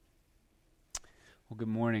Well, good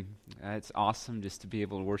morning. It's awesome just to be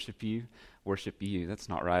able to worship you. Worship you. That's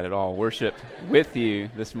not right at all. Worship with you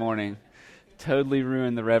this morning. Totally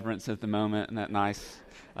ruined the reverence at the moment and that nice,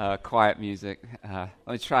 quiet music. Let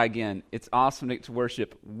me try again. It's awesome to get to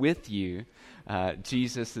worship with you,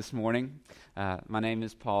 Jesus, this morning. My name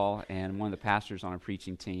is Paul, and I'm one of the pastors on our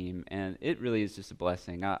preaching team, and it really is just a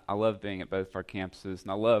blessing. I love being at both of our campuses,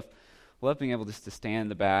 and I love being able just to stand in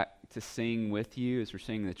the back, to sing with you as we're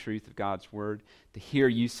singing the truth of God's Word, to hear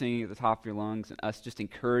you singing at the top of your lungs, and us just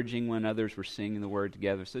encouraging when others were singing the Word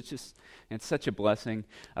together. So it's such a blessing.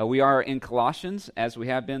 We are in Colossians, as we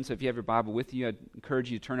have been, so if you have your Bible with you, I'd encourage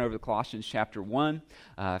you to turn over to Colossians chapter 1.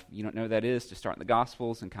 If you don't know what that is, just start in the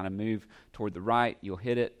Gospels and kind of move toward the right. You'll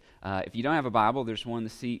hit it. If you don't have a Bible, there's one in the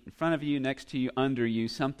seat in front of you, next to you, under you,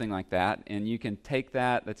 something like that. And you can take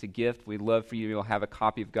that. That's a gift. We'd love for you to have a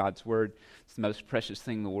copy of God's Word. It's the most precious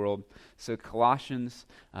thing in the world. So Colossians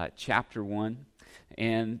chapter 1.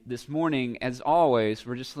 And this morning, as always,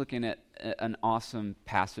 we're just looking at an awesome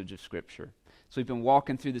passage of Scripture. So we've been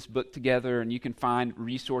walking through this book together, and you can find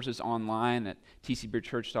resources online at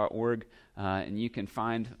tcbeardchurch.org, and you can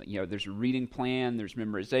find, there's a reading plan, there's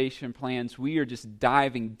memorization plans. We are just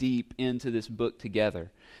diving deep into this book together.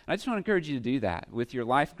 And I just want to encourage you to do that with your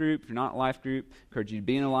life group. If you're not in a life group, encourage you to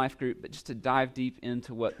be in a life group, but just to dive deep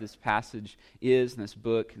into what this passage is and this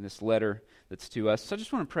book and this letter that's to us. So I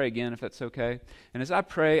just want to pray again, if that's okay. And as I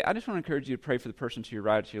pray, I just want to encourage you to pray for the person to your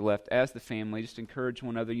right or to your left as the family. Just encourage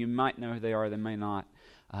one another. You might know who they are, they may not.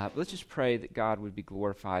 But let's just pray that God would be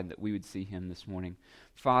glorified, that we would see Him this morning.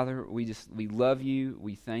 Father, we love you.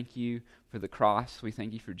 We thank you for the cross. We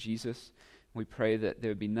thank you for Jesus. We pray that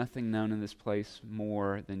there would be nothing known in this place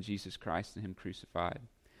more than Jesus Christ and Him crucified.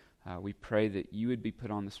 We pray that you would be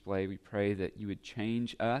put on display. We pray that you would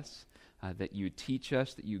change us, that you would teach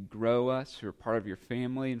us, that you would grow us who are part of your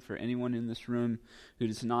family. And for anyone in this room who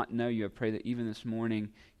does not know you, I pray that even this morning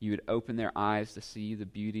you would open their eyes to see the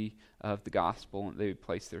beauty of the gospel, and they would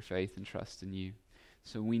place their faith and trust in you.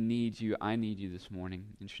 So we need you. I need you this morning.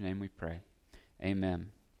 In your name we pray.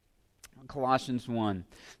 Amen. Colossians 1.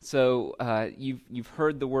 So you've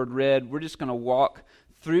heard the word read. We're just going to walk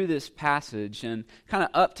through this passage and kind of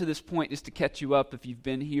up to this point, just to catch you up if you've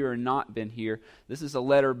been here or not been here. This is a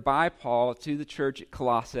letter by Paul to the church at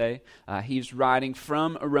Colossae. He's writing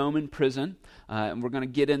from a Roman prison, and we're going to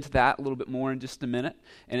get into that a little bit more in just a minute.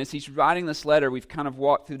 And as he's writing this letter, we've kind of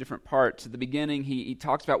walked through different parts. At the beginning, he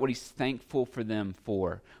talks about what he's thankful for them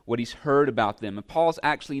for, what he's heard about them. And Paul's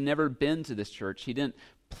actually never been to this church. He didn't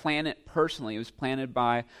plan it personally. It was planted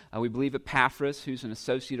by, we believe, Epaphras, who's an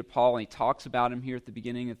associate of Paul, and he talks about him here at the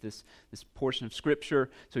beginning of this portion of Scripture.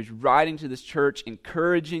 So he's writing to this church,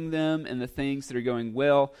 encouraging them in the things that are going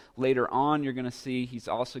well. Later on, you're going to see he's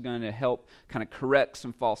also going to help kind of correct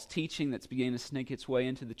some false teaching that's beginning to sneak its way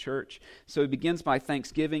into the church. So he begins by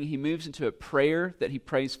thanksgiving. He moves into a prayer that he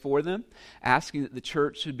prays for them, asking that the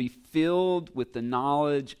church should be filled with the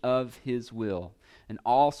knowledge of his will and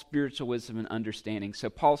all spiritual wisdom and understanding. So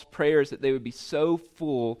Paul's prayer is that they would be so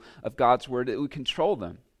full of God's word that it would control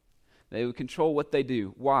them. They would control what they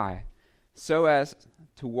do. Why? So as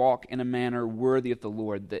to walk in a manner worthy of the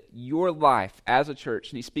Lord, that your life as a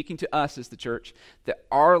church, and he's speaking to us as the church, that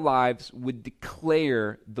our lives would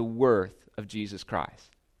declare the worth of Jesus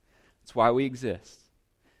Christ. That's why we exist.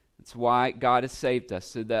 That's why God has saved us,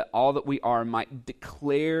 so that all that we are might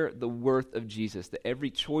declare the worth of Jesus, that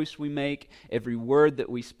every choice we make, every word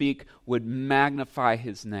that we speak would magnify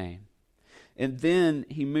his name. And then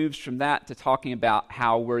he moves from that to talking about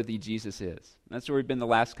how worthy Jesus is. And that's where we've been the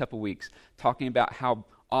last couple weeks, talking about how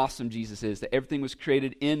awesome Jesus is, that everything was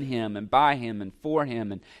created in him and by him and for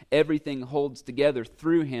him, and everything holds together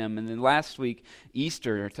through him. And then last week,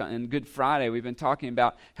 Easter and Good Friday, we've been talking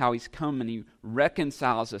about how he's come and he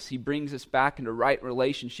reconciles us. He brings us back into right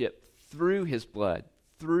relationship through his blood,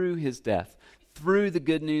 through his death, through the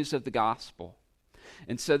good news of the gospel.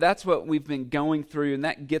 And so that's what we've been going through, and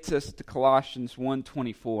that gets us to Colossians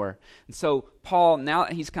 1:24. And so Paul, now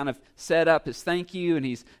that he's kind of set up his thank you, and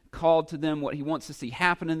he's called to them what he wants to see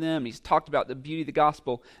happen in them, and he's talked about the beauty of the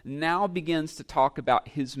gospel, now begins to talk about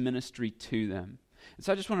his ministry to them. And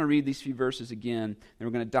so I just want to read these few verses again, and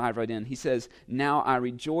we're going to dive right in. He says, "Now I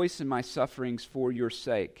rejoice in my sufferings for your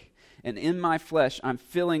sake, and in my flesh I'm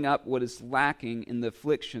filling up what is lacking in the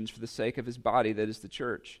afflictions for the sake of his body, that is the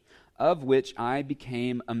church, of which I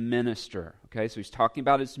became a minister." Okay, so he's talking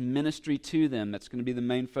about his ministry to them. That's going to be the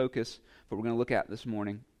main focus, what we're going to look at this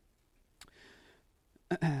morning.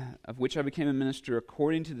 "Of which I became a minister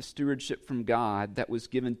according to the stewardship from God that was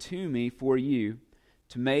given to me for you,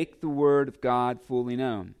 to make the word of God fully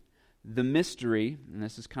known, the mystery, and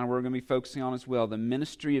this is kind of what we're going to be focusing on as well, the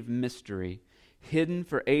ministry of mystery, hidden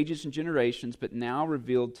for ages and generations, but now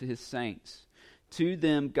revealed to his saints. To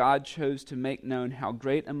them God chose to make known how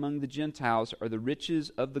great among the Gentiles are the riches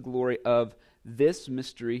of the glory of this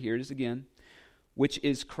mystery, here it is again, which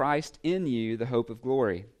is Christ in you, the hope of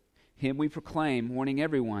glory. Him we proclaim, warning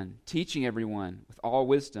everyone, teaching everyone with all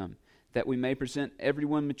wisdom, that we may present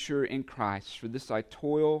everyone mature in Christ. For this I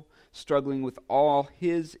toil, struggling with all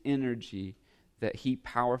his energy, that he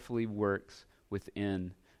powerfully works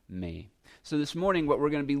within me. So this morning what we're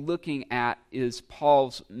going to be looking at is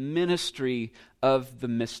Paul's ministry of the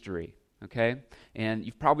mystery. Okay? And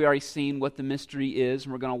you've probably already seen what the mystery is,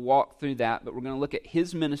 and we're going to walk through that, but we're going to look at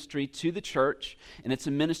his ministry to the church, and it's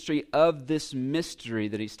a ministry of this mystery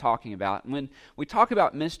that he's talking about. And when we talk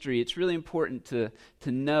about mystery, it's really important to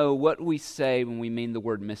know what we say when we mean the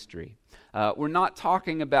word mystery. We're not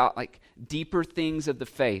talking about like deeper things of the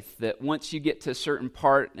faith, that once you get to a certain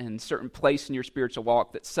part and certain place in your spiritual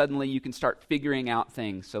walk, that suddenly you can start figuring out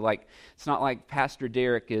things. So like, it's not like Pastor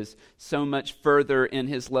Derek is so much further in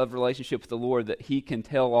his love relationship with the Lord that he can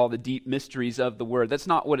tell all the deep mysteries of the Word. That's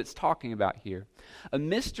not what it's talking about here. A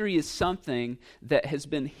mystery is something that has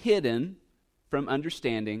been hidden from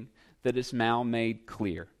understanding that is now made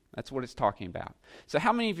clear. That's what it's talking about. So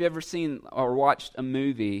how many of you ever seen or watched a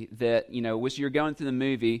movie that, as you're going through the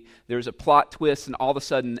movie, there's a plot twist and all of a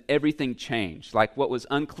sudden everything changed? Like what was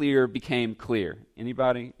unclear became clear.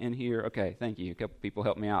 Anybody in here? Okay, thank you. A couple people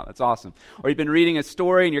helped me out. That's awesome. Or you've been reading a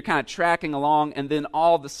story and you're kind of tracking along and then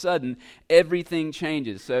all of a sudden everything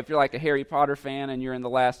changes. So if you're like a Harry Potter fan and you're in the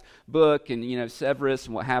last book and, Severus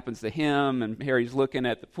and what happens to him and Harry's looking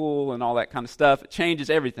at the pool and all that kind of stuff, it changes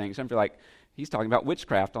everything. Some people are like, he's talking about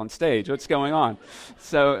witchcraft on stage. What's going on?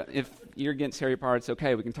 So if you're against Harry Potter, it's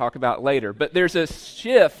okay. We can talk about it later. But there's a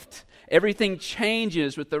shift. Everything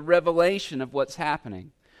changes with the revelation of what's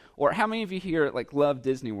happening. Or how many of you here love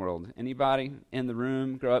Disney World? Anybody in the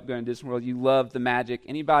room grow up going to Disney World? You love the magic.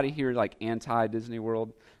 Anybody here anti-Disney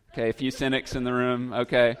World? Okay, a few cynics in the room.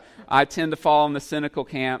 Okay, I tend to fall in the cynical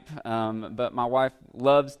camp, but my wife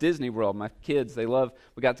loves Disney World. My kids, we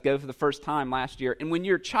got to go for the first time last year. And when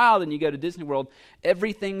you're a child and you go to Disney World,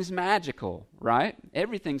 everything's magical, right?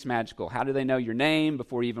 Everything's magical. How do they know your name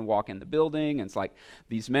before you even walk in the building? And it's like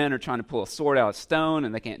these men are trying to pull a sword out of stone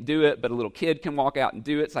and they can't do it, but a little kid can walk out and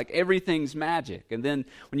do it. It's like everything's magic. And then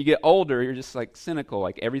when you get older, you're just cynical.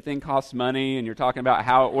 Everything costs money and you're talking about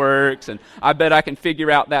how it works and I bet I can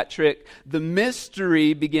figure out that trick. The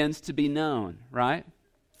mystery begins to be known, right?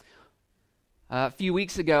 A few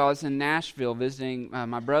weeks ago, I was in Nashville visiting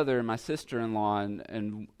my brother and my sister-in-law,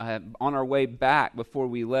 and on our way back, before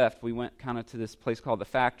we left, we went kind of to this place called The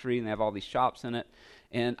Factory, and they have all these shops in it,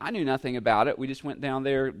 and I knew nothing about it. We just went down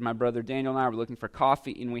there. My brother Daniel and I were looking for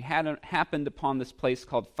coffee, and we happened upon this place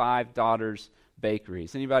called Five Daughters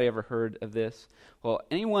Bakeries. Anybody ever heard of this? Well,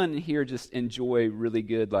 anyone here just enjoy really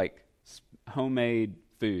good, homemade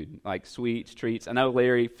food, sweets, treats? I know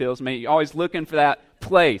Larry feels me. You're always looking for that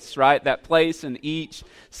place, right? That place in each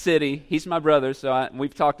city. He's my brother, so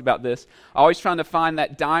we've talked about this. Always trying to find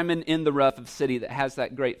that diamond in the rough of the city that has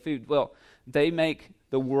that great food. Well, they make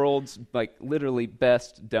the world's literally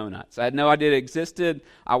best donuts. I had no idea it existed.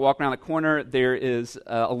 I walk around the corner. There is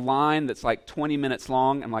a line that's 20 minutes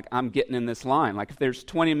long. I'm getting in this line. If there's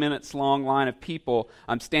 20 minutes long line of people,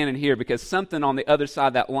 I'm standing here because something on the other side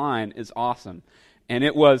of that line is awesome. And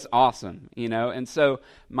it was awesome, And so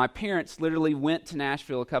my parents literally went to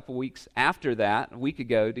Nashville a couple weeks after that, a week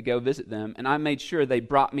ago, to go visit them. And I made sure they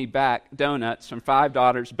brought me back donuts from Five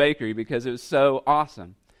Daughters Bakery because it was so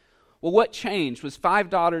awesome. Well, what changed? Was Five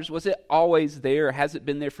Daughters, was it always there? Or has it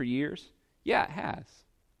been there for years? Yeah, it has.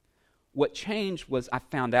 What changed was I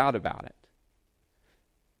found out about it.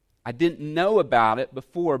 I didn't know about it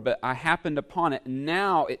before, but I happened upon it. And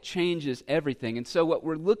now it changes everything. And so what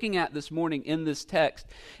we're looking at this morning in this text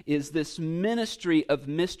is this ministry of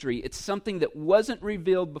mystery. It's something that wasn't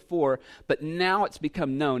revealed before, but now it's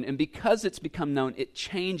become known. And because it's become known, it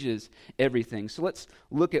changes everything. So let's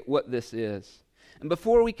look at what this is. And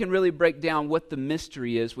before we can really break down what the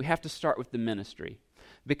mystery is, we have to start with the ministry.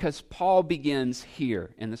 Because Paul begins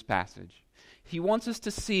here in this passage. He wants us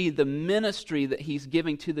to see the ministry that he's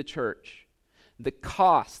giving to the church, the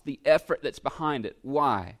cost, the effort that's behind it.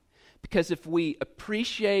 Why? Because if we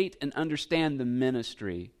appreciate and understand the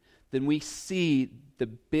ministry, then we see the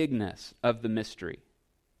bigness of the mystery.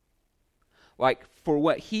 For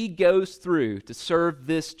what he goes through to serve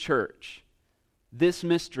this church, this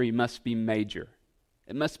mystery must be major.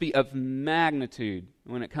 It must be of magnitude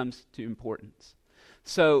when it comes to importance.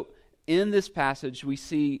 So in this passage, we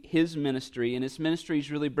see his ministry, and his ministry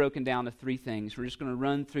is really broken down to three things. We're just going to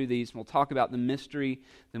run through these, and we'll talk about the mystery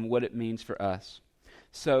and what it means for us.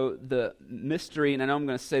 So the mystery, and I know I'm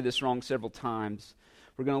going to say this wrong several times,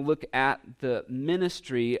 we're going to look at the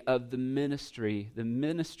ministry of the ministry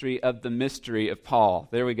of the mystery of Paul.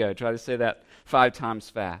 There we go. Try to say that 5 times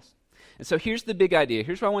fast. And so here's the big idea.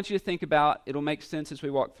 Here's what I want you to think about. It'll make sense as we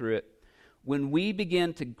walk through it. When we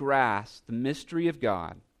begin to grasp the mystery of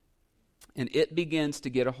God, and it begins to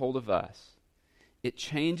get a hold of us, it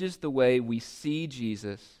changes the way we see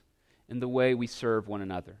Jesus and the way we serve one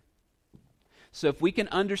another. So if we can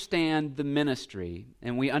understand the ministry,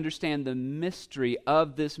 and we understand the mystery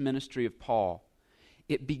of this ministry of Paul,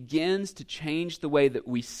 it begins to change the way that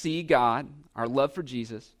we see God, our love for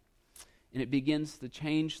Jesus, and it begins to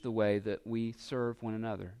change the way that we serve one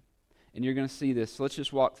another. And you're going to see this. So let's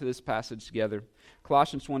just walk through this passage together.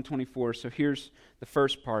 Colossians 1:24. So here's the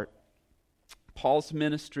first part. Paul's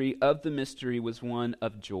ministry of the mystery was one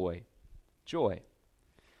of joy. Joy.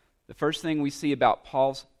 The first thing we see about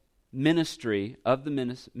Paul's ministry of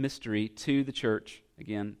the mystery to the church,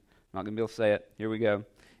 again, I'm not going to be able to say it, here we go,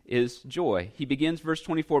 is joy. He begins verse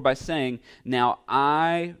 24 by saying, "Now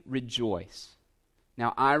I rejoice."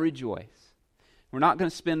 Now I rejoice. We're not going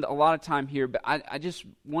to spend a lot of time here, but I just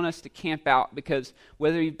want us to camp out, because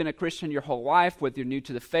whether you've been a Christian your whole life, whether you're new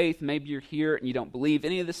to the faith, maybe you're here and you don't believe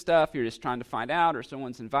any of this stuff, you're just trying to find out, or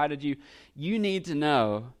someone's invited you, you need to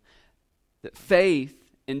know that faith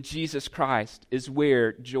in Jesus Christ is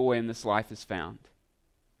where joy in this life is found.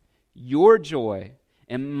 Your joy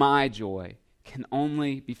and my joy can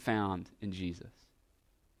only be found in Jesus.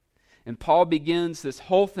 And Paul begins this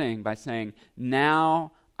whole thing by saying,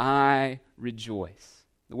 "Now I rejoice."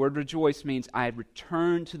 The word rejoice means I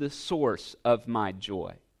return to the source of my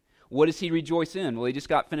joy. What does he rejoice in? Well, he just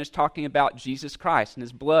got finished talking about Jesus Christ and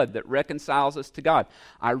his blood that reconciles us to God.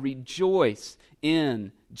 I rejoice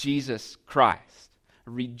in Jesus Christ.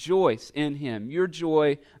 Rejoice in him. Your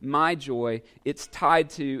joy, my joy, it's tied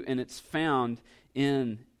to and it's found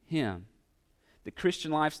in him. The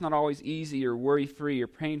Christian life's not always easy or worry-free or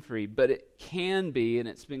pain-free, but it can be, and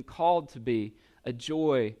it's been called to be, a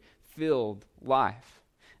joy-filled life.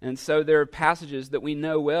 And so there are passages that we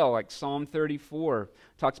know well, like Psalm 34,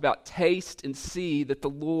 talks about taste and see that the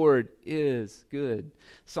Lord is good.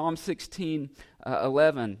 Psalm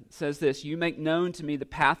 16:11 says this, "You make known to me the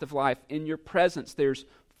path of life. In your presence there's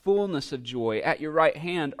fullness of joy. At your right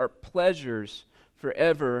hand are pleasures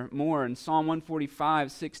forevermore." In Psalm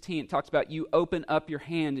 145:16, it talks about you open up your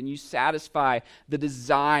hand and you satisfy the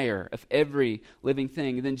desire of every living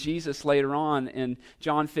thing. And then Jesus later on in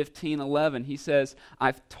John 15:11, he says,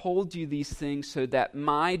 "I've told you these things so that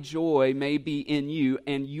my joy may be in you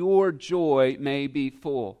and your joy may be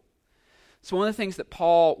full." So one of the things that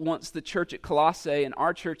Paul wants the church at Colossae and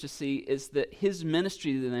our church to see is that his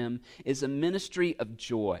ministry to them is a ministry of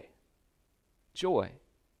joy. Joy.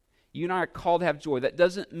 You and I are called to have joy. That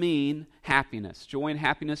doesn't mean happiness. Joy and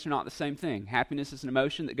happiness are not the same thing. Happiness is an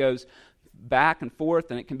emotion that goes back and forth,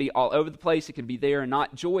 and it can be all over the place. It can be there and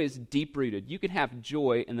not. Joy is deep-rooted. You can have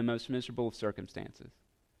joy in the most miserable of circumstances,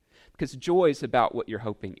 because joy is about what you're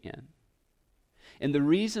hoping in. And the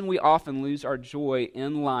reason we often lose our joy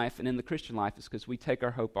in life and in the Christian life is because we take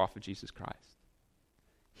our hope off of Jesus Christ.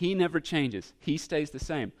 He never changes. He stays the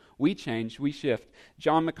same. We change, we shift.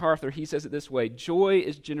 John MacArthur, he says it this way, "Joy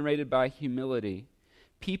is generated by humility.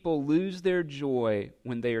 People lose their joy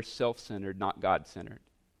when they are self-centered, not God-centered.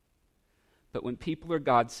 But when people are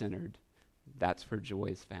God-centered, that's where joy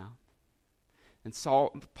is found." And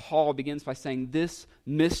Paul begins by saying, this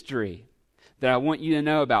mystery that I want you to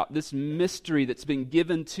know about, this mystery that's been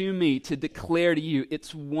given to me to declare to you,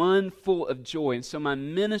 it's one full of joy. And so my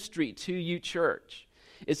ministry to you, church,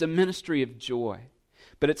 is a ministry of joy.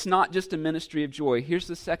 But it's not just a ministry of joy. Here's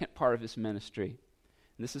the second part of his ministry.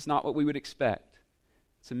 And this is not what we would expect.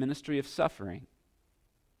 It's a ministry of suffering.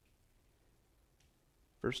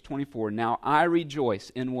 Verse 24, "Now I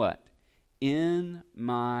rejoice in" what? "In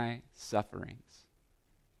my sufferings."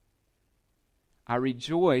 I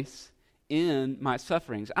rejoice in my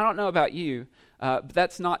sufferings. I don't know about you, but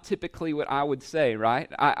that's not typically what I would say, right?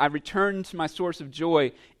 I return to my source of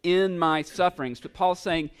joy in my sufferings. But Paul's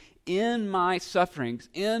saying, in my sufferings,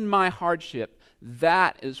 in my hardship,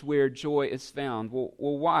 that is where joy is found. Well,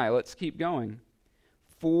 why? Let's keep going.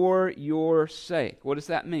 "For your sake." What does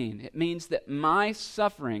that mean? It means that my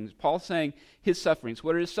sufferings, Paul's saying his sufferings.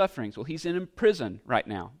 What are his sufferings? Well, he's in prison right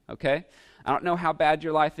now, okay? I don't know how bad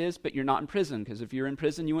your life is, but you're not in prison, because if you're in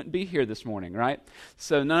prison, you wouldn't be here this morning, right?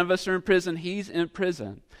 So none of us are in prison. He's in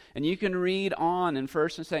prison. And you can read on in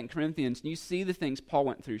 1st and 2nd Corinthians, and you see the things Paul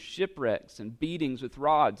went through: shipwrecks and beatings with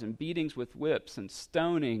rods and beatings with whips and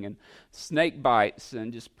stoning and snake bites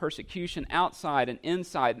and just persecution outside and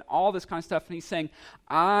inside and all this kind of stuff. And he's saying,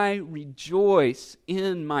 I rejoice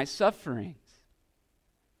in my sufferings.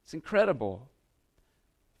 It's incredible.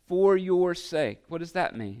 For your sake. What does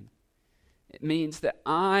that mean? It means that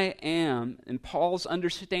I am, in Paul's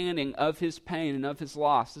understanding of his pain and of his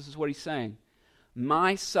loss, this is what he's saying: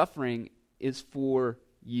 my suffering is for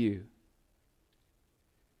you.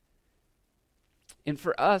 And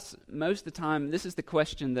for us, most of the time, this is the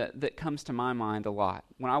question that comes to my mind a lot.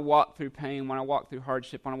 When I walk through pain, when I walk through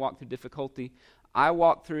hardship, when I walk through difficulty, I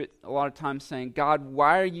walk through it a lot of times saying, God,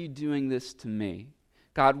 why are you doing this to me?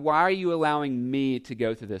 God, why are you allowing me to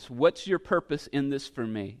go through this? What's your purpose in this for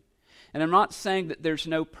me? And I'm not saying that there's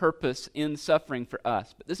no purpose in suffering for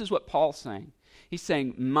us, but this is what Paul's saying. He's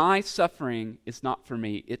saying, my suffering is not for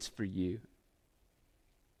me, it's for you.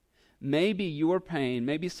 Maybe your pain,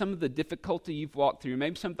 maybe some of the difficulty you've walked through,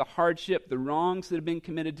 maybe some of the hardship, the wrongs that have been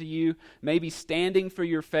committed to you, maybe standing for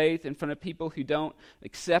your faith in front of people who don't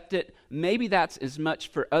accept it, maybe that's as much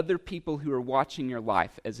for other people who are watching your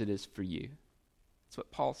life as it is for you. That's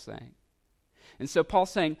what Paul's saying. And so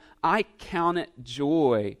Paul's saying, I count it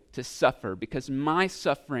joy to suffer because my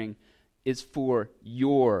suffering is for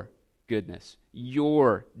your goodness,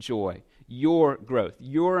 your joy, your growth.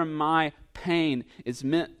 Your and my pain is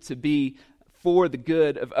meant to be for the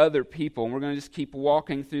good of other people. And we're going to just keep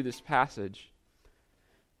walking through this passage.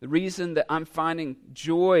 The reason that I'm finding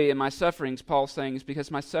joy in my sufferings, Paul's saying, is because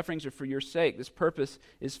my sufferings are for your sake. This purpose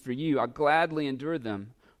is for you. I'll gladly endure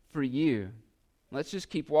them for you. Let's just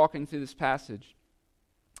keep walking through this passage.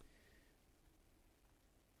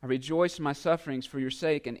 I rejoice in my sufferings for your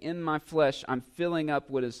sake, and in my flesh I'm filling up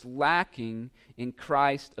what is lacking in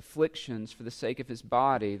Christ's afflictions for the sake of his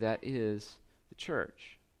body, that is the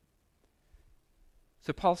church.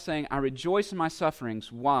 So Paul's saying, I rejoice in my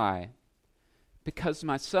sufferings. Why? Because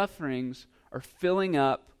my sufferings are filling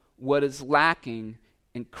up what is lacking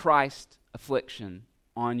in Christ's affliction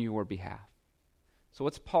on your behalf. So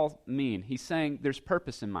what's Paul mean? He's saying there's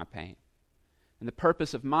purpose in my pain. And the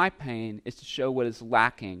purpose of my pain is to show what is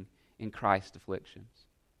lacking in Christ's afflictions.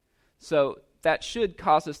 So that should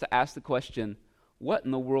cause us to ask the question, what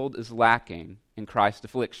in the world is lacking in Christ's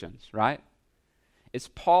afflictions, right? Is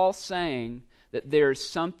Paul saying that there's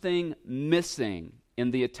something missing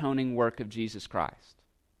in the atoning work of Jesus Christ?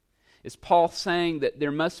 Is Paul saying that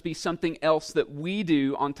there must be something else that we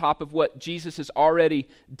do on top of what Jesus has already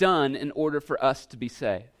done in order for us to be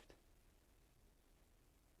saved?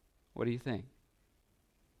 What do you think?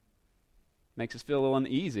 Makes us feel a little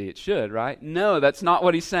uneasy. It should, right? No, that's not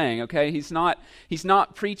what he's saying, okay? He's not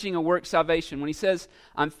preaching a work salvation. When he says,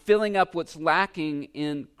 I'm filling up what's lacking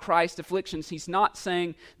in Christ's afflictions, he's not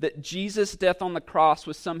saying that Jesus' death on the cross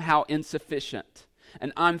was somehow insufficient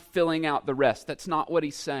and I'm filling out the rest. That's not what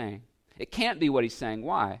he's saying. It can't be what he's saying.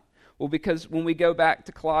 Why? Well, because when we go back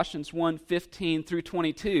to Colossians 1:15 through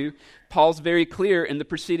 22, Paul's very clear in the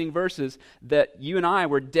preceding verses that you and I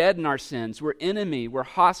were dead in our sins. We're enemy. We're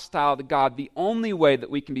hostile to God. The only way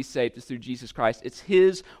that we can be saved is through Jesus Christ. It's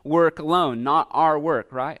his work alone, not our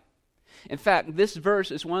work, right? In fact, this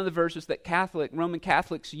verse is one of the verses that Roman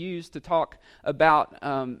Catholics use to talk about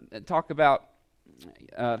some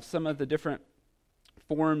of the different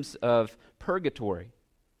forms of purgatory.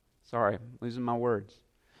 Sorry, I'm losing my words.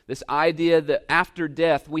 This idea that after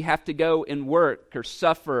death we have to go and work or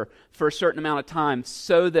suffer for a certain amount of time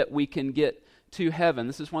so that we can get to heaven.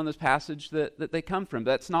 This is one of those passages that they come from.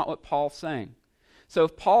 But that's not what Paul's saying. So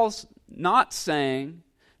if Paul's not saying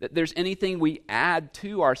that there's anything we add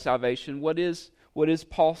to our salvation, what is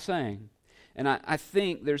Paul saying? And I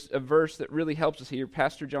think there's a verse that really helps us here.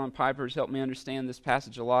 Pastor John Piper has helped me understand this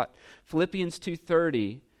passage a lot. Philippians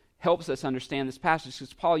 2:30 helps us understand this passage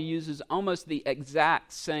because Paul uses almost the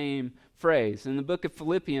exact same phrase. In the book of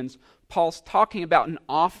Philippians, Paul's talking about an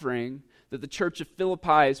offering that the church of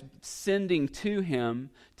Philippi is sending to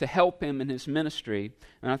him to help him in his ministry.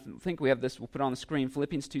 And I think we have this, we'll put it on the screen.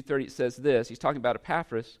 Philippians 2:30, it says this. He's talking about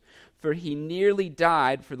Epaphras. For he nearly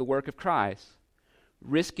died for the work of Christ,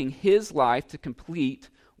 risking his life to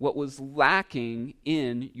complete what was lacking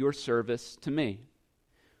in your service to me.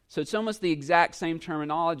 So it's almost the exact same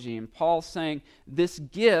terminology. And Paul's saying, this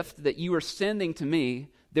gift that you are sending to me,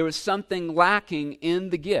 there was something lacking in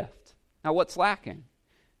the gift. Now what's lacking?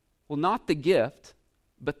 Well, not the gift,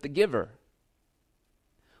 but the giver.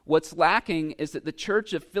 What's lacking is that the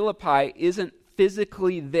church of Philippi isn't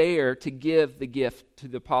physically there to give the gift to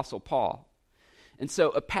the Apostle Paul. And so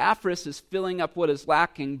Epaphras is filling up what is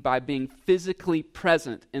lacking by being physically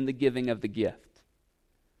present in the giving of the gift.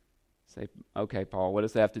 Say, okay, Paul, what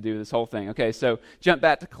does that have to do with this whole thing? Okay, so jump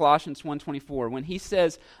back to Colossians 1:24. When he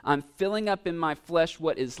says, I'm filling up in my flesh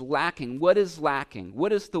what is lacking. What is lacking?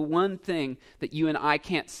 What is the one thing that you and I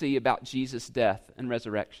can't see about Jesus' death and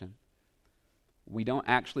resurrection? We don't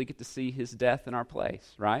actually get to see his death in our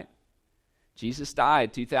place, right? Jesus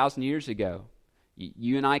died 2,000 years ago.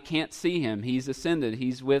 You and I can't see him. He's ascended.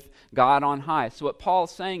 He's with God on high. So what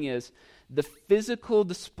Paul's saying is, the physical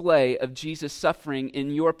display of Jesus' suffering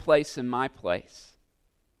in your place and my place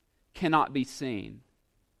cannot be seen,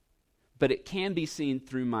 but it can be seen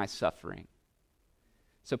through my suffering.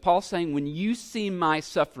 So Paul's saying, when you see my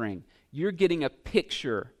suffering, you're getting a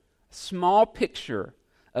picture, a small picture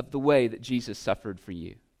of the way that Jesus suffered for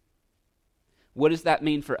you. What does that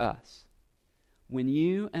mean for us? When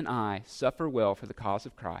you and I suffer well for the cause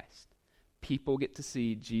of Christ, people get to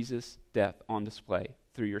see Jesus' death on display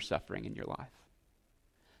through your suffering in your life.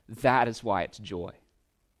 That is why it's joy.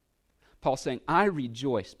 Paul's saying, I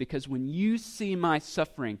rejoice because when you see my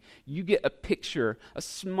suffering, you get a picture, a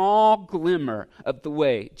small glimmer of the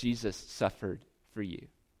way Jesus suffered for you.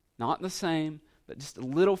 Not the same, but just a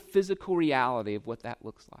little physical reality of what that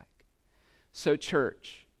looks like. So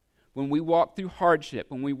church, when we walk through hardship,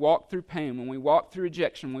 when we walk through pain, when we walk through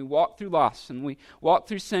rejection, when we walk through loss, and we walk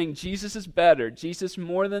through saying Jesus is better, Jesus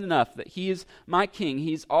more than enough, that he is my king,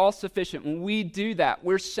 he's all sufficient. When we do that,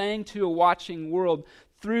 we're saying to a watching world,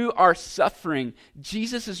 through our suffering,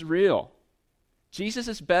 Jesus is real. Jesus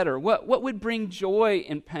is better. What would bring joy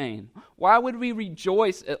in pain? Why would we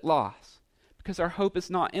rejoice at loss? Because our hope is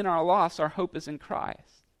not in our loss, our hope is in Christ.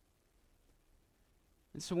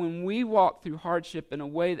 And so when we walk through hardship in a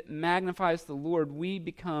way that magnifies the Lord, we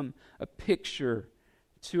become a picture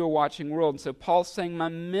to a watching world. And so Paul's saying, my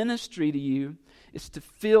ministry to you is to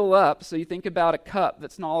fill up. So you think about a cup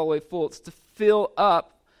that's not all the way full. It's to fill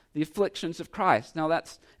up the afflictions of Christ. Now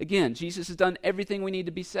that's, again, Jesus has done everything we need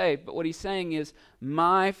to be saved. But what he's saying is,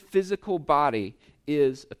 my physical body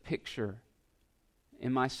is a picture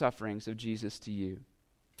in my sufferings of Jesus to you.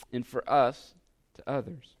 And for us, to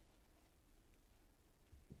others.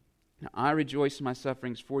 Now, I rejoice in my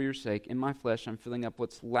sufferings for your sake. In my flesh, I'm filling up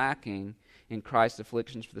what's lacking in Christ's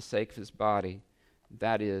afflictions for the sake of his body.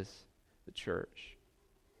 That is the church.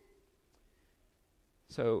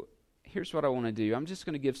 So, here's what I want to do. I'm just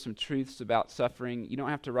going to give some truths about suffering. You don't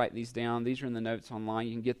have to write these down. These are in the notes online.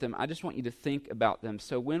 You can get them. I just want you to think about them.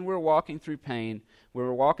 So, when we're walking through pain, when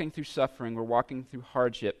we're walking through suffering, we're walking through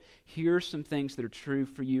hardship, here are some things that are true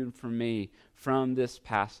for you and for me from this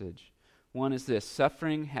passage. One is this: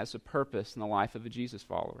 suffering has a purpose in the life of a Jesus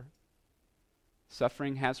follower.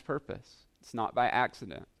 Suffering has purpose. It's not by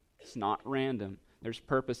accident. It's not random. There's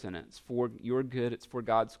purpose in it. It's for your good. It's for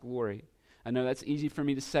God's glory. I know that's easy for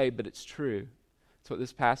me to say, but it's true. That's what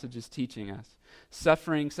this passage is teaching us.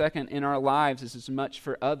 Suffering, second, in our lives is as much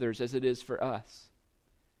for others as it is for us.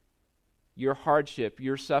 Your hardship,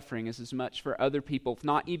 your suffering is as much for other people, if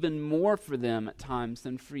not even more for them at times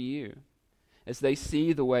than for you, as they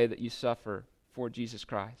see the way that you suffer for Jesus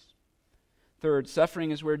Christ. Third,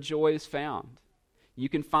 suffering is where joy is found. You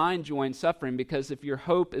can find joy in suffering because if your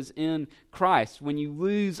hope is in Christ, when you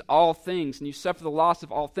lose all things and you suffer the loss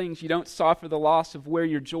of all things, you don't suffer the loss of where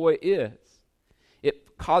your joy is.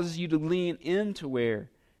 It causes you to lean into where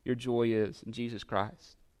your joy is in Jesus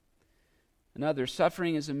Christ. Another,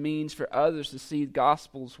 suffering is a means for others to see the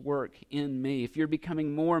gospel's work in me. If you're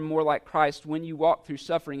becoming more and more like Christ, when you walk through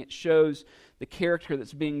suffering, it shows the character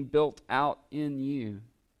that's being built out in you.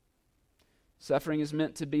 Suffering is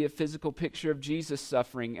meant to be a physical picture of Jesus'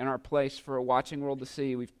 suffering in our place for a watching world to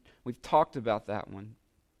see. We've talked about that one.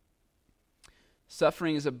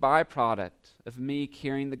 Suffering is a byproduct of me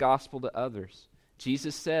carrying the gospel to others.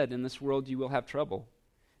 Jesus said, in this world you will have trouble.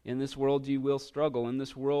 In this world you will struggle. In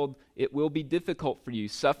this world it will be difficult for you.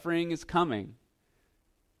 Suffering is coming.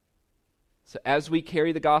 So as we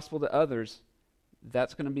carry the gospel to others,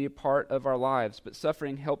 that's going to be a part of our lives. But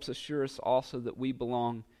suffering helps assure us also that we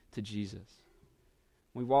belong to Jesus.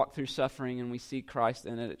 We walk through suffering and we see Christ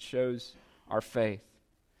in it. It shows our faith.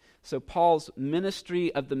 So Paul's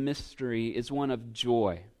ministry of the mystery is one of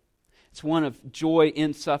joy. It's one of joy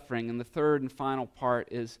in suffering. And the third and final part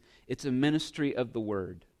is it's a ministry of the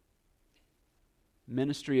word.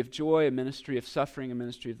 Ministry of joy, a ministry of suffering, a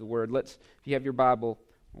ministry of the word. If you have your Bible,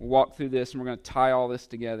 we'll walk through this and we're going to tie all this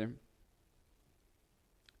together.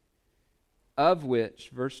 Of which,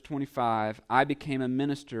 verse 25, I became a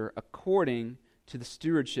minister according to the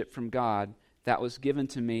stewardship from God that was given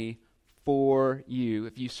to me for you.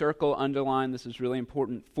 If you circle, underline, this is really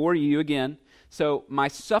important. For you again. So my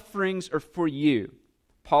sufferings are for you.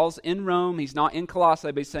 Paul's in Rome. He's not in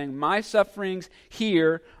Colossae, but he's saying, my sufferings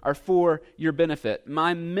here are for your benefit.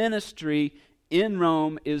 My ministry in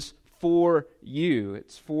Rome is for you.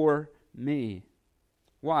 It's for me.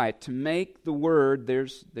 Why? To make the word,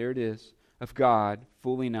 there it is, of God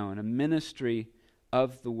fully known. A ministry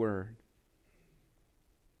of the word.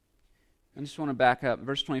 I just want to back up.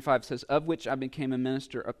 Verse 25 says, of which I became a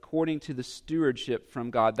minister according to the stewardship from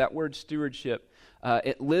God. That word stewardship,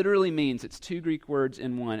 it literally means, it's two Greek words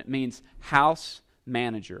in one. It means house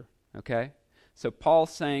manager, okay? So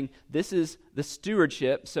Paul's saying this is the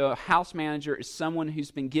stewardship. So a house manager is someone who's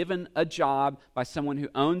been given a job by someone who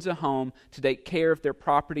owns a home to take care of their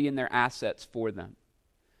property and their assets for them.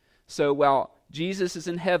 So while Jesus is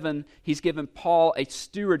in heaven, he's given Paul a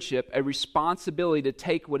stewardship, a responsibility to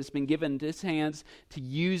take what has been given into his hands to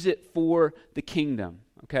use it for the kingdom.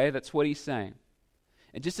 Okay, that's what he's saying.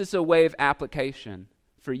 And just as a way of application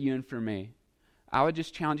for you and for me, I would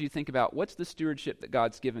just challenge you to think about what's the stewardship that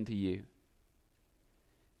God's given to you.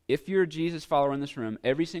 If you're a Jesus follower in this room,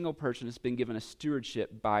 every single person has been given a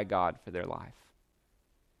stewardship by God for their life.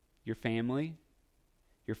 Your family,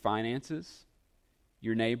 your finances,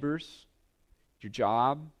 your neighbors, your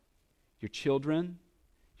job, your children,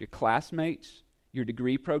 your classmates, your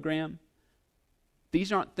degree program.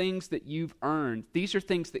 These aren't things that you've earned. These are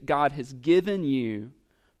things that God has given you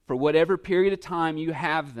for whatever period of time you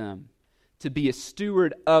have them to be a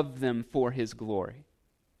steward of them for His glory.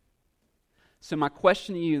 So my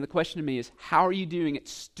question to you and the question to me is, how are you doing at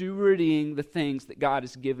stewarding the things that God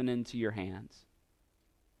has given into your hands?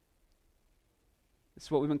 It's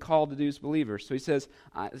what we've been called to do as believers. So he says,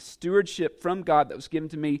 stewardship from God that was given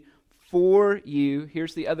to me for you.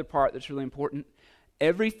 Here's the other part that's really important.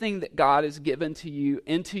 Everything that God has given to you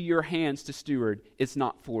into your hands to steward, it's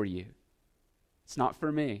not for you. It's not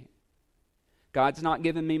for me. God's not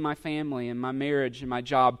given me my family and my marriage and my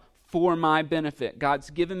job for my benefit. God's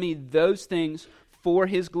given me those things for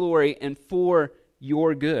His glory and for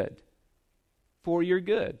your good. For your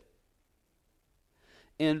good.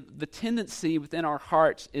 And the tendency within our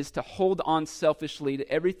hearts is to hold on selfishly to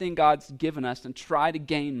everything God's given us and try to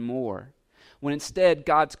gain more, when instead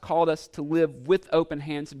God's called us to live with open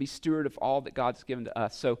hands and be steward of all that God's given to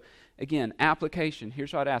us. So again, application.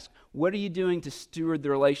 Here's what I'd ask. What are you doing to steward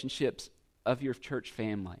the relationships of your church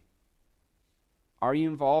family? Are you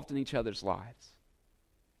involved in each other's lives?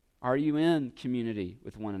 Are you in community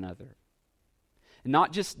with one another? And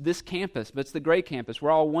not just this campus, but it's the Gray campus.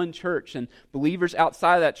 We're all one church, and believers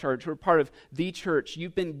outside of that church, we're part of the church.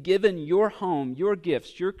 You've been given your home, your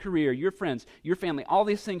gifts, your career, your friends, your family, all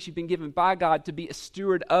these things you've been given by God to be a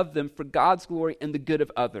steward of them for God's glory and the good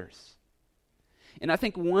of others. And I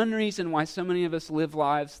think one reason why so many of us live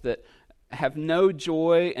lives that have no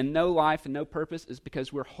joy and no life and no purpose is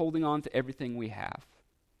because we're holding on to everything we have,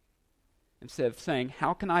 instead of saying,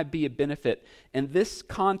 how can I be a benefit? And this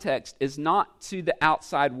context is not to the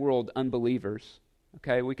outside world, unbelievers.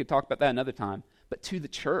 Okay, we could talk about that another time. But to the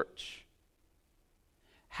church.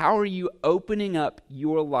 How are you opening up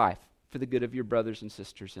your life for the good of your brothers and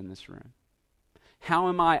sisters in this room? How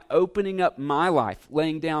am I opening up my life,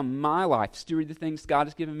 laying down my life, stewarding the things God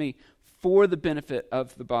has given me for the benefit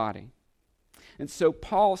of the body? And so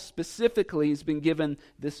Paul specifically has been given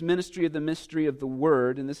this ministry of the mystery of the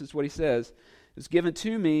Word, and this is what he says. It was given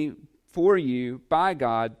to me for you by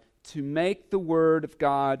God to make the Word of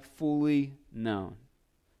God fully known.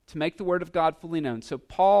 To make the Word of God fully known. So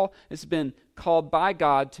Paul has been called by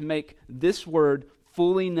God to make this Word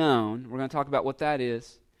fully known. We're going to talk about what that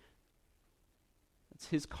is. It's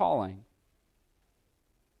his calling.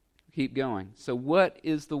 Keep going. So what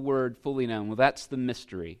is the word fully known? Well, that's the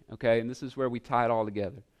mystery, okay? And this is where we tie it all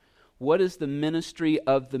together. What is the ministry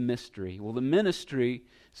of the mystery? Well, the ministry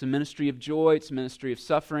is a ministry of joy. It's a ministry of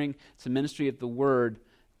suffering. It's a ministry of the word.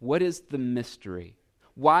 What is the mystery?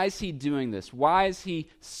 Why is he doing this? Why is he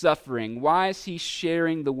suffering? Why is he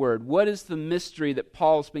sharing the word? What is the mystery that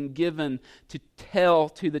Paul's been given to tell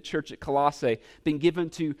to the church at Colossae, been given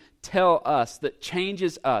to tell us, that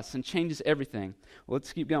changes us and changes everything? Well,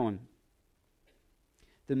 let's keep going.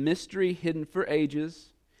 The mystery hidden for ages,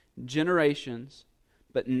 generations,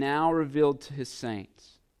 but now revealed to his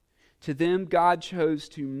saints. To them God chose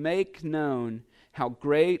to make known how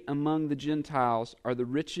great among the Gentiles are the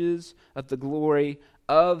riches of the glory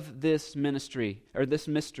of this ministry, or this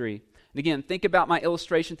mystery, And again, think about my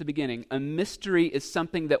illustration at the beginning. A mystery is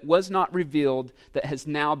something that was not revealed that has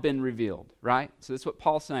now been revealed, right? So that's what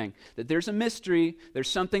Paul's saying. That there's a mystery, there's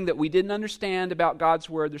something that we didn't understand about God's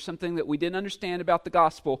word, there's something that we didn't understand about the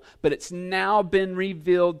gospel, but it's now been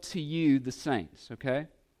revealed to you, the saints, okay?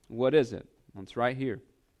 What is it? Well, it's right here.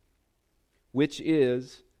 Which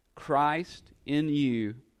is Christ in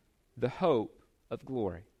you, the hope of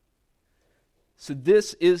glory. So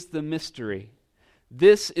this is the mystery.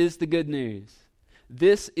 This is the good news.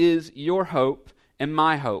 This is your hope and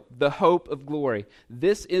my hope, the hope of glory.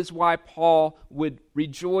 This is why Paul would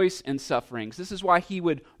rejoice in sufferings. This is why he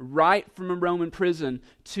would write from a Roman prison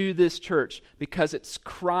to this church, because it's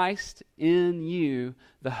Christ in you,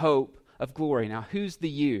 the hope of glory. Now, who's the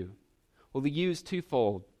you? Well, the you is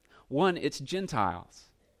twofold. One, it's Gentiles.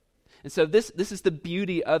 And so this is the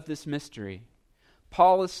beauty of this mystery.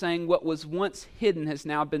 Paul is saying what was once hidden has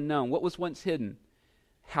now been known. What was once hidden?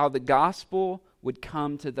 How the gospel would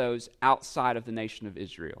come to those outside of the nation of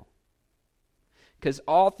Israel. Because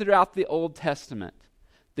all throughout the Old Testament,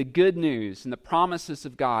 the good news and the promises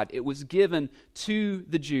of God, it was given to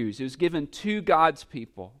the Jews. It was given to God's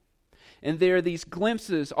people. And there are these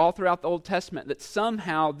glimpses all throughout the Old Testament that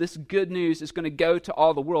somehow this good news is going to go to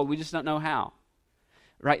all the world. We just don't know how.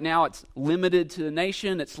 Right now it's limited to the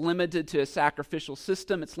nation, it's limited to a sacrificial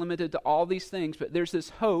system, it's limited to all these things, but there's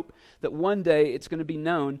this hope that one day it's going to be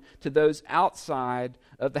known to those outside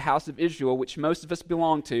of the house of Israel, which most of us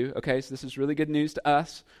belong to. Okay, so this is really good news to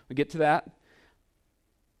us. We'll get to that.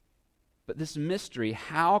 But this mystery,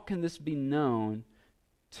 how can this be known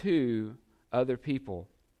to other people?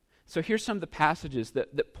 So here's some of the passages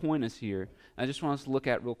that point us here. I just want us to look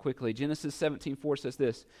at real quickly. Genesis 17:4 says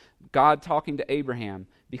this, God talking to Abraham,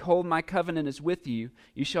 behold, my covenant is with you.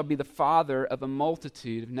 You shall be the father of a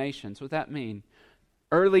multitude of nations. What does that mean?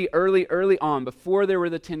 Early on, before there were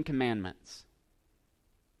the 10 Commandments,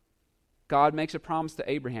 God makes a promise to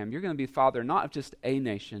Abraham. You're going to be the father not of just a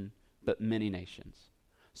nation, but many nations.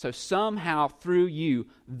 So somehow through you,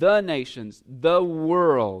 the nations, the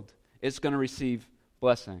world is going to receive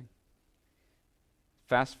blessing.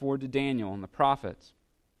 Fast forward to Daniel and the prophets.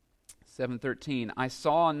 7:13, I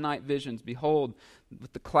saw in night visions, behold,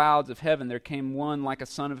 with the clouds of heaven there came one like a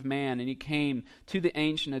son of man, and he came to the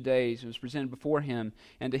Ancient of Days and was presented before him,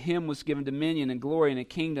 and to him was given dominion and glory and a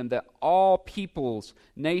kingdom, that all peoples,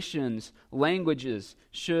 nations, languages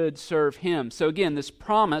should serve him. So again, this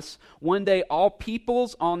promise, one day all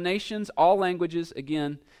peoples, all nations, all languages,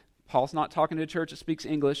 again, Paul's not talking to a church that speaks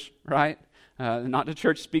English, right? Not the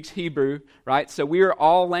church speaks Hebrew, right? So we are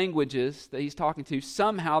all languages that he's talking to.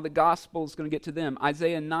 Somehow the gospel is going to get to them.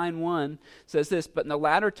 Isaiah 9:1 says this, but in the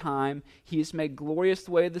latter time he has made glorious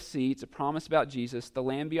the way of the sea. It's a promise about Jesus, the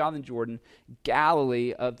land beyond the Jordan,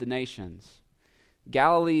 Galilee of the nations.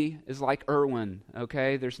 Galilee is like Irwin,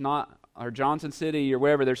 okay? There's not, or Johnson City or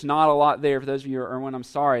wherever, there's not a lot there. For those of you who are Irwin, I'm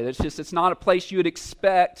sorry. It's not a place you would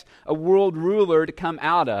expect a world ruler to come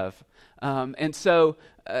out of. And so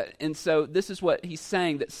this is what he's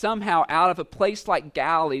saying, that somehow out of a place like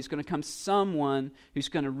Galilee is going to come someone who's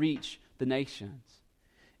going to reach the nations.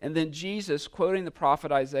 And then Jesus, quoting the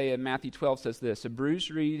prophet Isaiah in Matthew 12, says this, a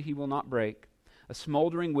bruised reed he will not break, a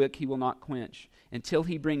smoldering wick he will not quench, until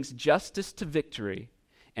he brings justice to victory,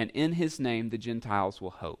 and in his name the Gentiles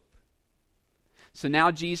will hope. So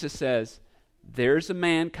now Jesus says, there's a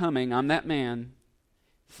man coming, I'm that man.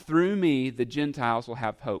 Through me, the Gentiles will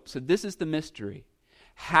have hope. So this is the mystery.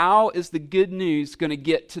 How is the good news going to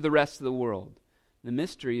get to the rest of the world? The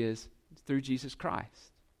mystery is through Jesus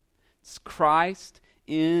Christ. It's Christ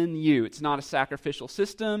in you. It's not a sacrificial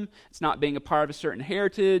system. It's not being a part of a certain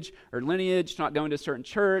heritage or lineage. It's not going to a certain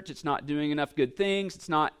church. It's not doing enough good things. It's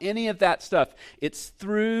not any of that stuff. It's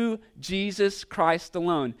through Jesus Christ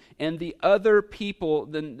alone. And the other people,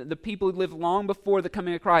 the people who lived long before the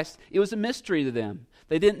coming of Christ, it was a mystery to them.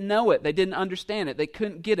 They didn't know it. They didn't understand it. They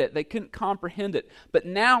couldn't get it. They couldn't comprehend it. But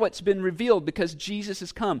now it's been revealed because Jesus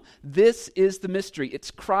has come. This is the mystery.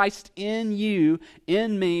 It's Christ in you,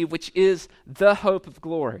 in me, which is the hope of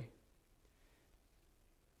glory.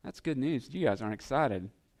 That's good news. You guys aren't excited.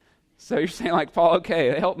 So you're saying like, Paul,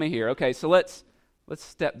 okay, help me here. Okay, so let's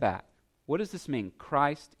step back. What does this mean?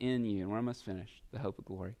 Christ in you. And we're almost finished. The hope of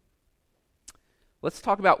glory. Let's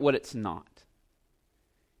talk about what it's not.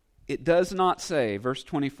 It does not say, verse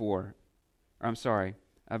 27,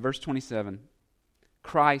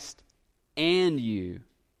 Christ and you,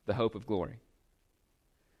 the hope of glory.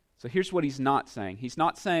 So here's what he's not saying. He's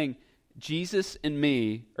not saying Jesus and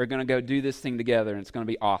me are going to go do this thing together and it's going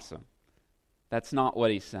to be awesome. That's not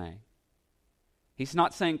what he's saying. He's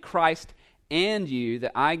not saying Christ and you,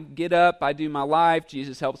 that I get up, I do my life,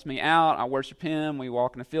 Jesus helps me out, I worship him, we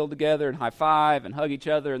walk in the field together and high five and hug each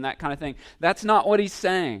other and that kind of thing. That's not what he's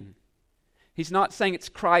saying. He's not saying it's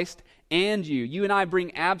Christ and you. You and I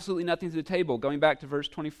bring absolutely nothing to the table. Going back to verse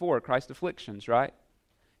 24, Christ's afflictions, right?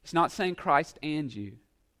 He's not saying Christ and you.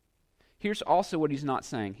 Here's also what he's not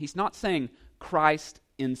saying. He's not saying Christ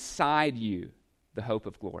inside you, the hope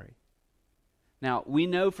of glory. Now, we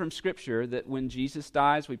know from Scripture that when Jesus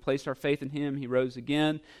dies, we place our faith in him, he rose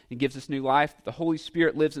again, and gives us new life. The Holy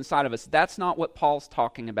Spirit lives inside of us. That's not what Paul's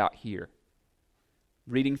talking about here,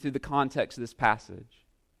 reading through the context of this passage.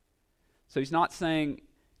 So he's not saying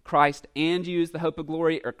Christ and you is the hope of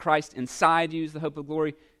glory, or Christ inside you is the hope of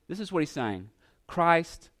glory. This is what he's saying.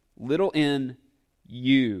 Christ, little n,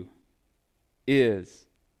 you, is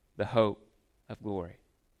the hope of glory.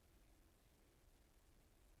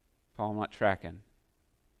 Paul, I'm not tracking.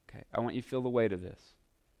 Okay, I want you to feel the weight of this.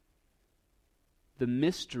 The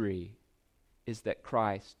mystery is that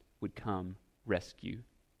Christ would come rescue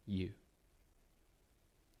you.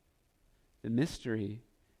 The mystery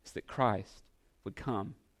is that Christ would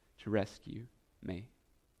come to rescue me.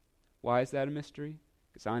 Why is that a mystery?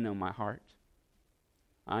 Because I know my heart.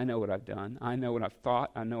 I know what I've done. I know what I've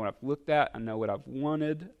thought. I know what I've looked at. I know what I've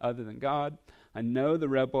wanted other than God. I know the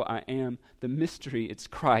rebel I am. The mystery, it's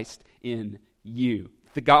Christ in you.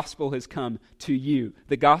 The gospel has come to you.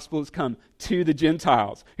 The gospel has come to the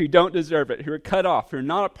Gentiles who don't deserve it, who are cut off, who are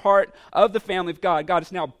not a part of the family of God. God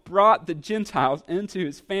has now brought the Gentiles into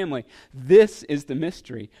his family. This is the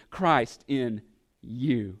mystery. Christ in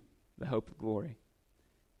you, the hope of glory.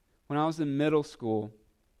 When I was in middle school,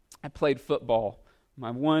 I played football.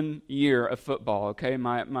 My 1 year of football, okay?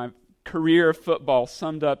 My career of football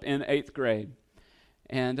summed up in 8th grade.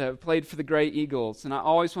 And I played for the Gray Eagles. And I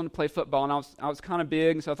always wanted to play football. And I was kind of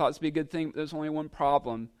big, so I thought this would be a good thing. But there's only one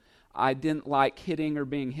problem. I didn't like hitting or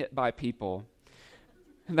being hit by people.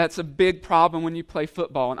 And that's a big problem when you play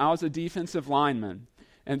football. And I was a defensive lineman.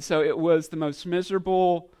 And so it was the most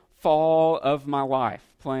miserable fall of my life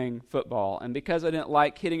playing football. And because I didn't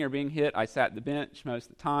like hitting or being hit, I sat the bench most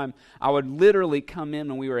of the time. I would literally come in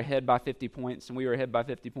when we were ahead by 50 points, and we were ahead by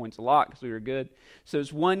 50 points a lot because we were good. So it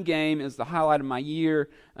was one game, it was the highlight of my year,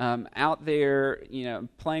 out there,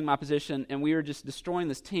 playing my position, and we were just destroying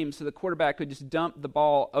this team, so the quarterback could just dump the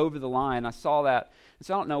ball over the line. I saw that, and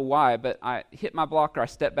so I don't know why, but I hit my blocker, I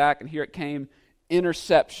stepped back, and here it came.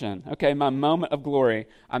 Interception. Okay, my moment of glory.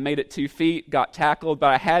 I made it 2 feet, got tackled, but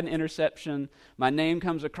I had an interception. My name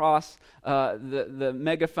comes across the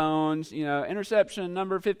megaphones, interception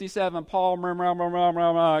number 57, Paul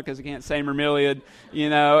Mermilliod, because I can't say Mermilliod,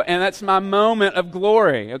 and that's my moment of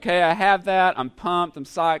glory. Okay, I have that. I'm pumped. I'm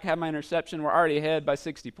psyched. Have my interception. We're already ahead by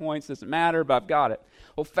 60 points. Doesn't matter, but I've got it.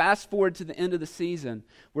 Well, fast forward to the end of the season.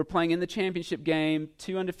 We're playing in the championship game,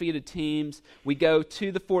 2 undefeated teams. We go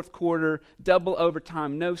to the 4th quarter, double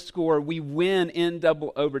overtime, no score. We win in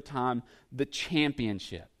double overtime, the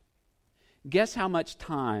championship. Guess how much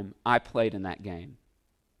time I played in that game?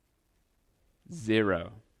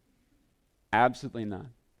 0. Absolutely none.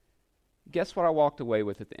 Guess what I walked away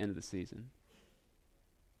with at the end of the season?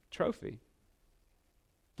 Trophy.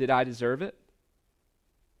 Did I deserve it?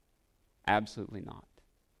 Absolutely not.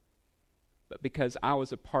 But because I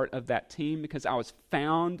was a part of that team, because I was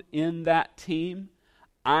found in that team,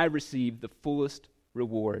 I received the fullest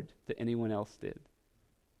reward that anyone else did.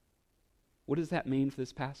 What does that mean for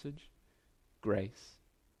this passage? Grace.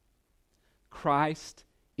 Christ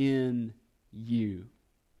in you,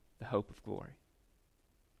 the hope of glory.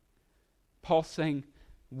 Paul's saying,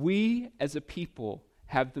 we as a people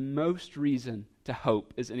have the most reason to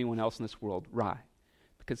hope as anyone else in this world. Why?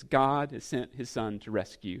 Because God has sent his Son to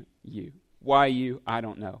rescue you. Why you? I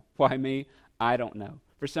don't know. Why me? I don't know.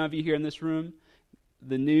 For some of you here in this room,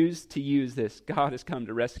 the news to you is this: God has come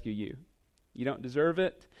to rescue you. You don't deserve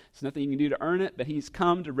it. There's nothing you can do to earn it, but he's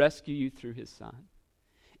come to rescue you through his Son.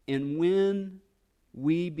 And when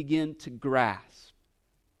we begin to grasp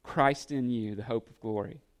Christ in you, the hope of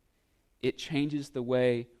glory, it changes the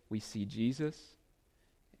way we see Jesus.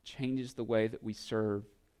 It changes the way that we serve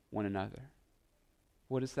one another.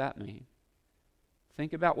 What does that mean?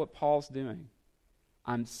 Think about what Paul's doing.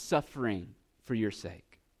 I'm suffering for your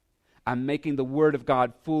sake. I'm making the Word of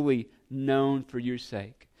God fully known for your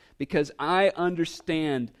sake. Because I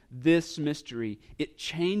understand this mystery, it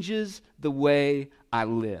changes the way I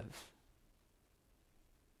live.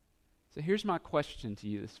 So here's my question to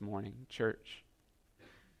you this morning, church.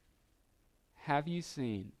 Have you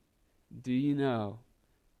seen, do you know,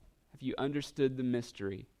 have you understood the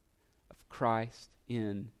mystery of Christ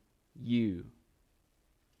in you,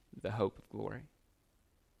 the hope of glory?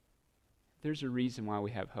 There's a reason why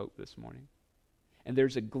we have hope this morning. And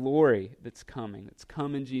there's a glory that's coming. It's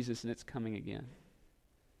come in Jesus and it's coming again.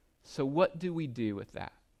 So what do we do with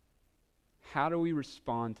that? How do we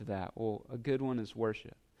respond to that? Well, a good one is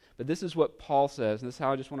worship. But this is what Paul says, and this is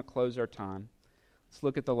how I just want to close our time. Let's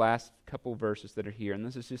look at the last couple verses that are here. And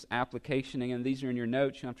this is just application. Again, these are in your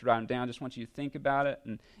notes. You don't have to write them down. I just want you to think about it.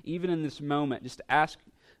 And even in this moment, just ask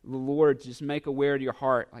the Lord, just make aware to your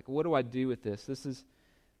heart, like, what do I do with this? This is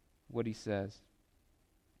what he says.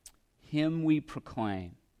 Him we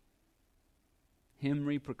proclaim. Him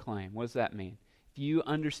we proclaim. What does that mean? If you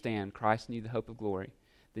understand Christ in you, the hope of glory,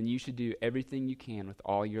 then you should do everything you can with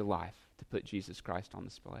all your life to put Jesus Christ on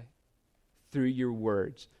display. Through your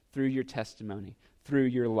words, through your testimony, through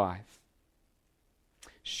your life.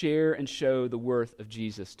 Share and show the worth of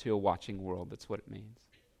Jesus to a watching world. That's what it means.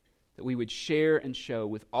 That we would share and show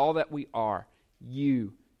with all that we are,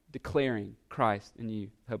 you declaring Christ in you,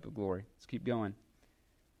 the hope of glory. Let's keep going.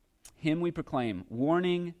 Him we proclaim,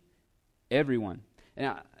 warning everyone.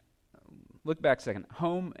 And look back a second.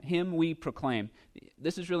 Him we proclaim.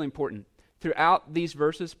 This is really important. Throughout these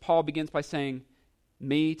verses, Paul begins by saying,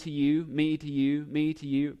 me to you, me to you, me to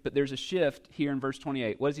you. But there's a shift here in verse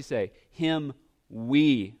 28. What does he say? Him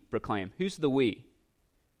we proclaim. Who's the we?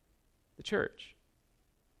 The church.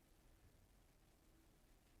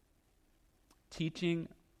 Teaching,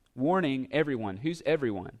 warning everyone. Who's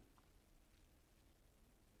everyone?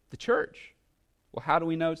 The church. Well, how do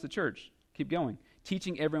we know it's the church? Keep going.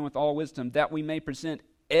 Teaching everyone with all wisdom, that we may present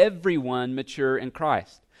everyone mature in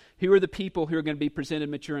Christ. Who are the people who are going to be presented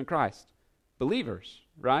mature in Christ? Believers,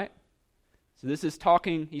 right? So this is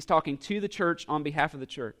he's talking to the church on behalf of the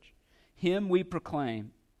church. Him we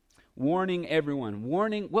proclaim, warning everyone.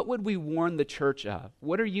 What would we warn the church of?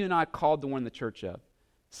 What are you and I called to warn the church of?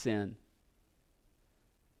 Sin.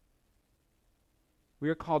 We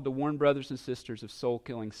are called to warn brothers and sisters of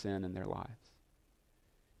soul-killing sin in their lives.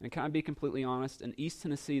 And can I be completely honest? In East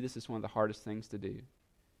Tennessee, this is one of the hardest things to do.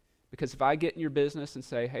 Because if I get in your business and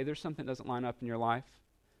say, hey, there's something that doesn't line up in your life,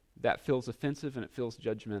 that feels offensive and it feels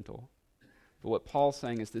judgmental. But what Paul's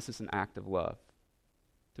saying is this is an act of love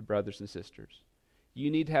to brothers and sisters. You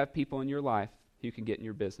need to have people in your life who can get in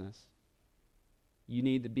your business. You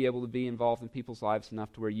need to be able to be involved in people's lives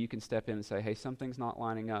enough to where you can step in and say, hey, something's not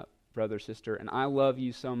lining up, brother, sister, and I love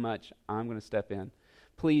you so much, I'm going to step in.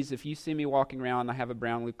 Please, if you see me walking around and I have a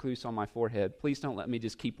brown recluse on my forehead, please don't let me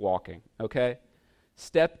just keep walking, okay?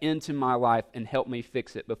 Step into my life and help me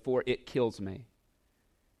fix it before it kills me.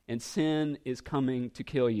 And sin is coming to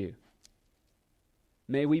kill you.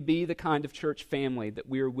 May we be the kind of church family that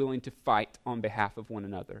we are willing to fight on behalf of one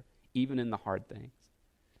another, even in the hard things.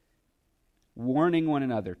 Warning one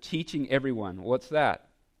another, teaching everyone. What's that?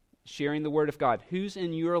 Sharing the Word of God. Who's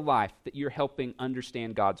in your life that you're helping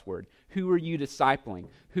understand God's Word? Who are you discipling?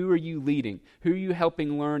 Who are you leading? Who are you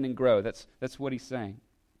helping learn and grow? That's what he's saying.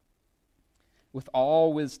 With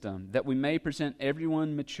all wisdom, that we may present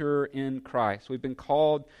everyone mature in Christ. We've been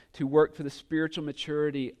called to work for the spiritual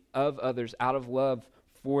maturity of others out of love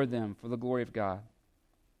for them, for the glory of God.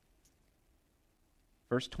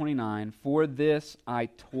 Verse 29, for this I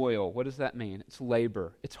toil. What does that mean? It's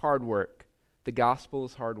labor. It's hard work. The gospel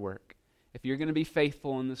is hard work. If you're going to be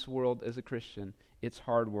faithful in this world as a Christian, it's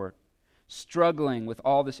hard work. Struggling with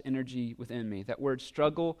all this energy within me. That word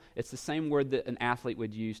struggle, it's the same word that an athlete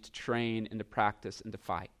would use to train and to practice and to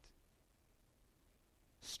fight.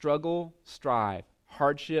 Struggle, strive,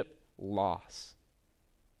 hardship, loss.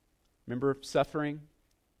 Remember suffering?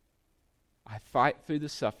 I fight through the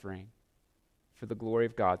suffering for the glory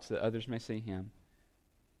of God so that others may see Him.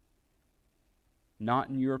 Not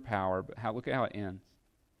in your power, but look at how it ends.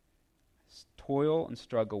 Toil and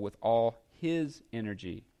struggle with all His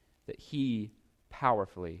energy that He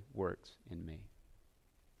powerfully works in me.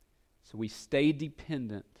 So we stay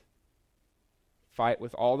dependent, fight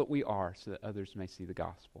with all that we are so that others may see the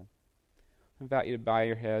gospel. I invite you to bow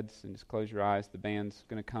your heads and just close your eyes. The band's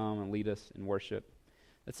going to come and lead us in worship.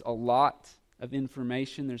 That's a lot of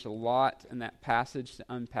information. There's a lot in that passage to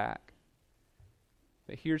unpack.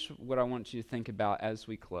 But here's what I want you to think about as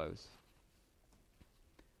we close.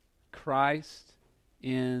 Christ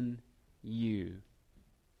in you,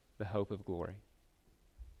 the hope of glory.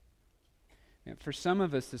 And for some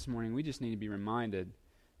of us this morning, we just need to be reminded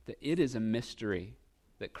that it is a mystery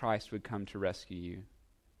that Christ would come to rescue you,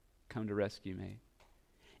 come to rescue me.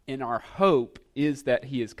 And our hope is that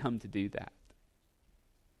He has come to do that.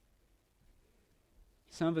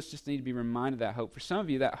 Some of us just need to be reminded of that hope. For some of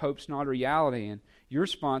you, that hope's not a reality, and your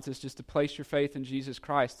response is just to place your faith in Jesus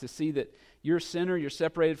Christ, to see that you're a sinner, you're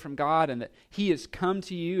separated from God, and that He has come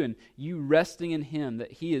to you, and you resting in Him,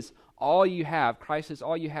 that He is all you have. Christ is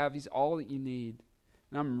all you have. He's all that you need.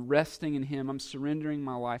 And I'm resting in Him. I'm surrendering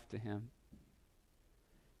my life to Him.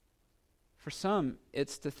 For some,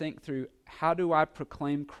 it's to think through, how do I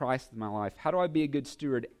proclaim Christ in my life? How do I be a good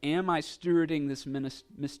steward? Am I stewarding this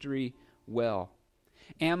mystery well?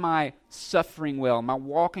 Am I suffering well? Am I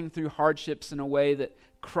walking through hardships in a way that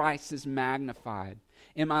Christ is magnified?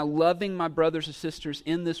 Am I loving my brothers and sisters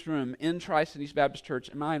in this room, in Tri-Cities Baptist Church?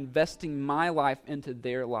 Am I investing my life into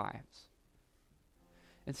their lives?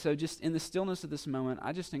 And so just in the stillness of this moment,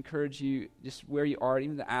 I just encourage you, just where you are,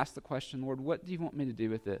 even to ask the question, Lord, what do you want me to do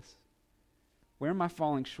with this? Where am I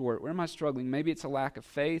falling short? Where am I struggling? Maybe it's a lack of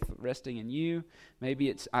faith, resting in you. Maybe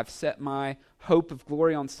it's I've set my hope of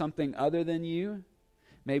glory on something other than you.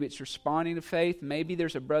 Maybe it's responding to faith. Maybe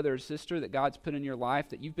there's a brother or sister that God's put in your life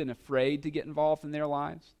that you've been afraid to get involved in their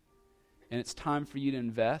lives. And it's time for you to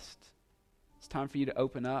invest. It's time for you to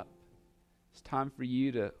open up. It's time for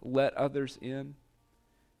you to let others in.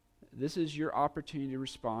 This is your opportunity to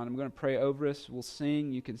respond. I'm going to pray over us. We'll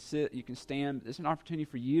sing. You can sit. You can stand. This is an opportunity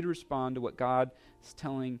for you to respond to what God is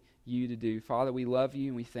telling you to do. Father, we love you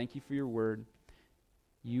and we thank you for your word.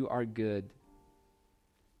 You are good.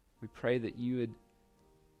 We pray that you would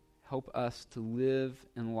help us to live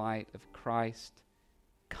in light of Christ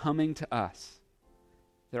coming to us,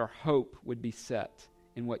 that our hope would be set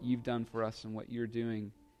in what you've done for us and what you're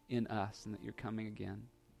doing in us, and that you're coming again.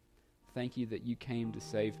 Thank you that you came to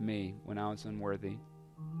save me when I was unworthy.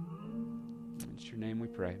 In your name we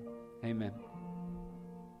pray. Amen.